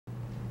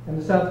And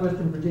the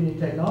Southwestern Virginia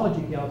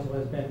Technology Council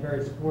has been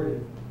very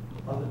supportive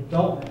of the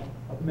development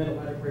of the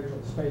Mid-Atlantic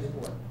Regional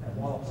Spaceport at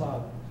Wallops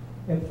Island.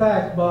 In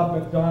fact, Bob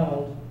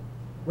McDonald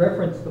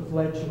referenced the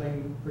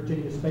fledgling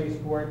Virginia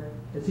Spaceport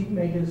as he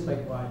made his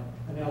statewide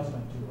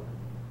announcement tour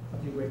a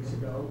few weeks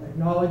ago,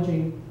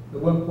 acknowledging the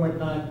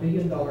 $1.9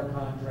 billion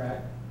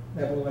contract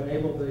that will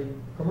enable the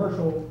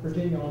commercial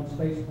Virginia-owned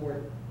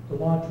spaceport to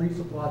launch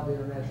resupply the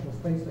International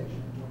Space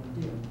Station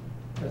in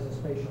 2010 as the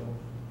space shuttle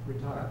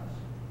retires.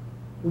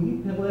 Will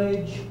you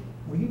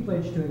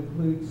pledge to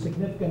include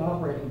significant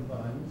operating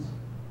funds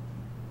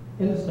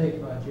in the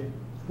state budget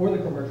for the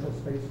commercial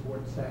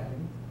spaceport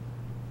staffing?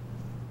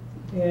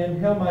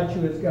 And how might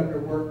you as governor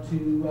work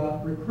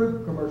to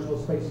recruit commercial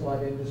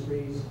spaceflight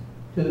industries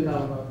to the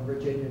Commonwealth of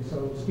Virginia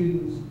so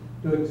students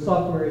doing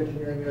software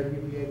engineering at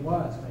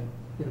UVA-wise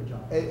may get a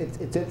job?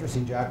 It's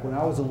interesting, Jack. When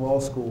I was in law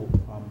school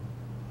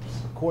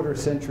a quarter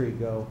century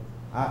ago,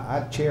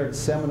 I chaired a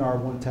seminar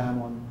one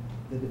time on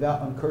the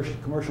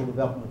commercial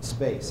development of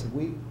space.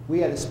 And we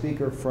had a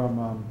speaker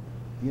from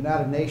the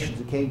United Nations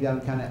who came down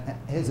and kind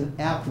of, his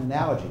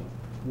analogy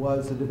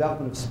was the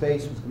development of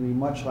space was going to be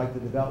much like the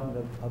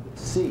development of the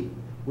sea,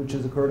 which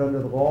has occurred under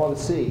the law of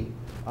the sea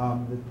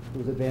that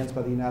was advanced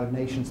by the United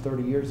Nations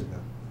 30 years ago.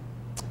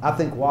 I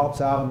think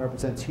Wallops Island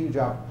represents a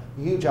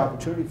huge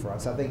opportunity for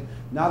us. I think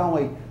not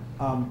only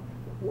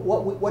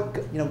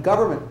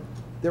government,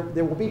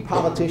 there will be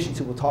politicians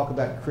who will talk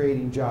about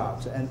creating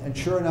jobs, and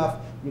sure enough,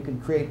 you can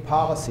create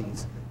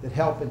policies that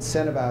help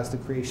incentivize the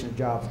creation of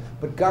jobs.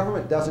 But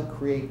government doesn't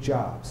create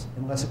jobs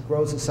unless it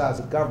grows the size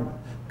of government.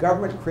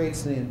 Government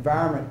creates an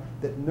environment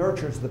that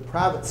nurtures the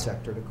private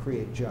sector to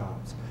create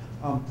jobs.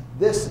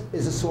 This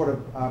is a sort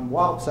of,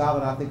 Wallops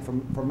Island, I think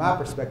from my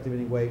perspective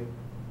anyway,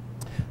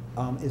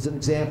 is an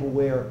example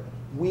where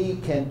we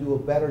can do a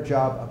better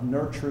job of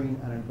nurturing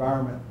an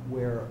environment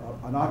where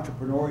an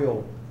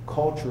entrepreneurial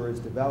culture is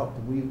developed.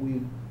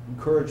 We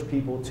encourage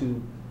people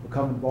to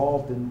become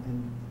involved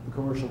in the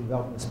commercial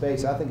development of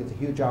space. I think it's a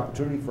huge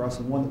opportunity for us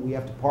and one that we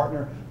have to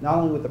partner not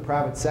only with the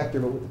private sector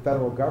but with the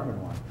federal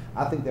government on.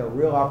 I think there are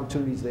real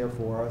opportunities there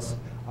for us,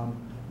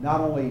 not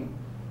only,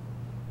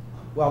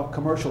 well,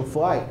 commercial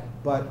flight,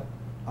 but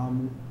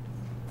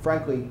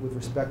frankly with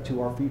respect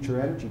to our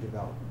future energy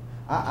development.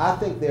 I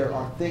think there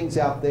are things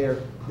out there,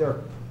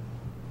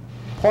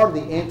 part of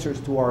the answers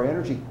to our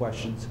energy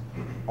questions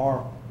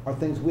are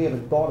things we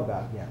haven't thought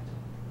about yet.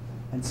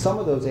 And some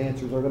of those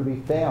answers are going to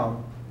be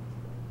found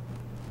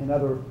in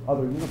other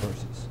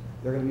universes.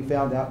 They're going to be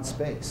found out in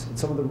space. And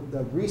some of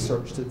the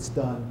research that's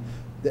done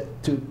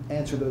to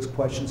answer those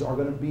questions are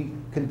going to be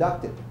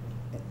conducted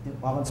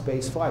while in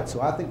space flight.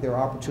 So I think there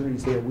are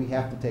opportunities there we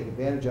have to take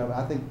advantage of.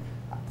 I think,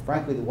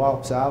 frankly, the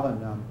Wallops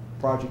Island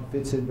project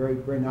fits in very,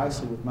 very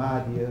nicely with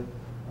my idea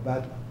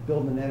about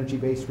building an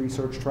energy-based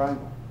research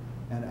triangle.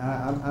 And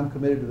I'm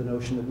committed to the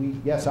notion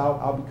that yes,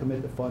 I'll be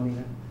committed to funding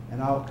it,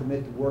 and I'll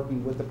commit to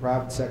working with the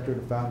private sector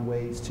to find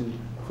ways to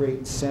create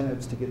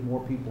incentives to get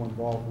more people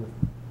involved with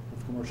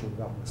commercial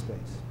development of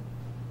space.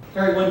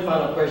 Terry, one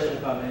final question,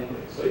 if I may,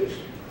 please.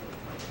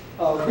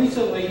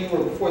 Recently, you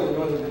were before the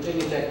Northern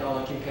Virginia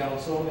Technology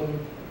Council,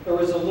 and there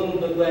was a little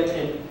delay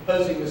in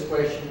posing this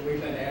question. We've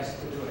been asked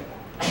to do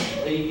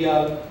it.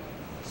 The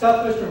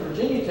Southwestern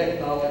Virginia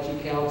Technology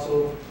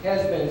Council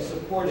has been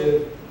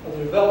supportive of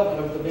the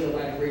development of the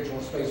Mid-Atlantic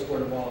Regional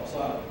Spaceport of Wallops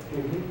Island.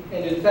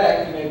 And in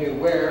fact, you may be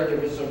aware, there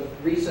was a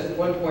recent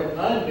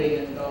 $1.9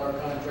 billion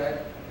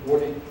contract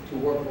awarded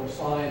to Orbital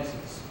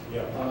Sciences to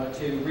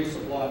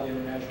resupply the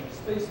International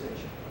Space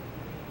Station.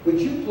 Would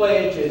you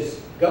pledge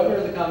as Governor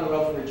of the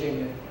Commonwealth of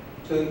Virginia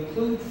to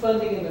include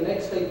funding in the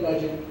next state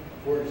budget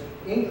for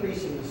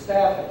increasing the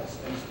staff at the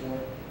spaceport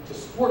to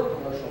support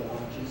commercial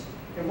launches?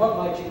 And what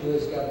might you do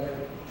as Governor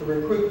to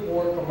recruit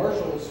more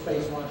commercial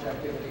space launch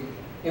activity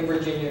in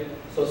Virginia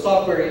so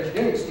software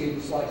engineering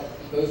students like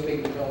those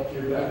being developed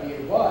here at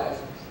UVA-wise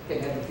can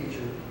have a future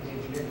in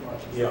engineering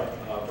projects? Yeah,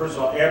 first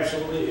of all,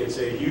 absolutely. It's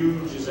a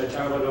huge, as I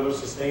talk about another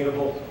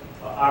sustainable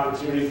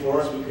opportunity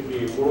for us. We could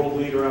be a world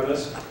leader on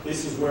this.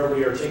 This is where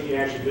we are taking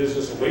actually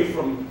business away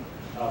from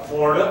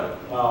Florida,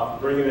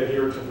 bringing it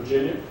here to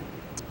Virginia.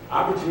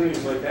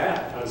 Opportunities like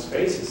that on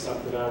space is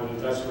something I would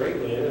invest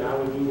greatly in, and I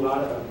would do a lot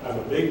of, I'm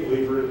a big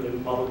believer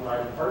in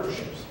public-private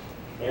partnerships,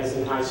 as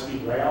in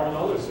high-speed rail and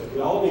others.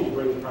 We all need to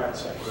bring the private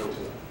sector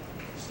into it.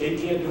 State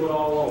can't do it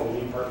all alone.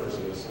 We need partners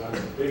in this, and I'm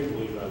a big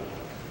believer on that.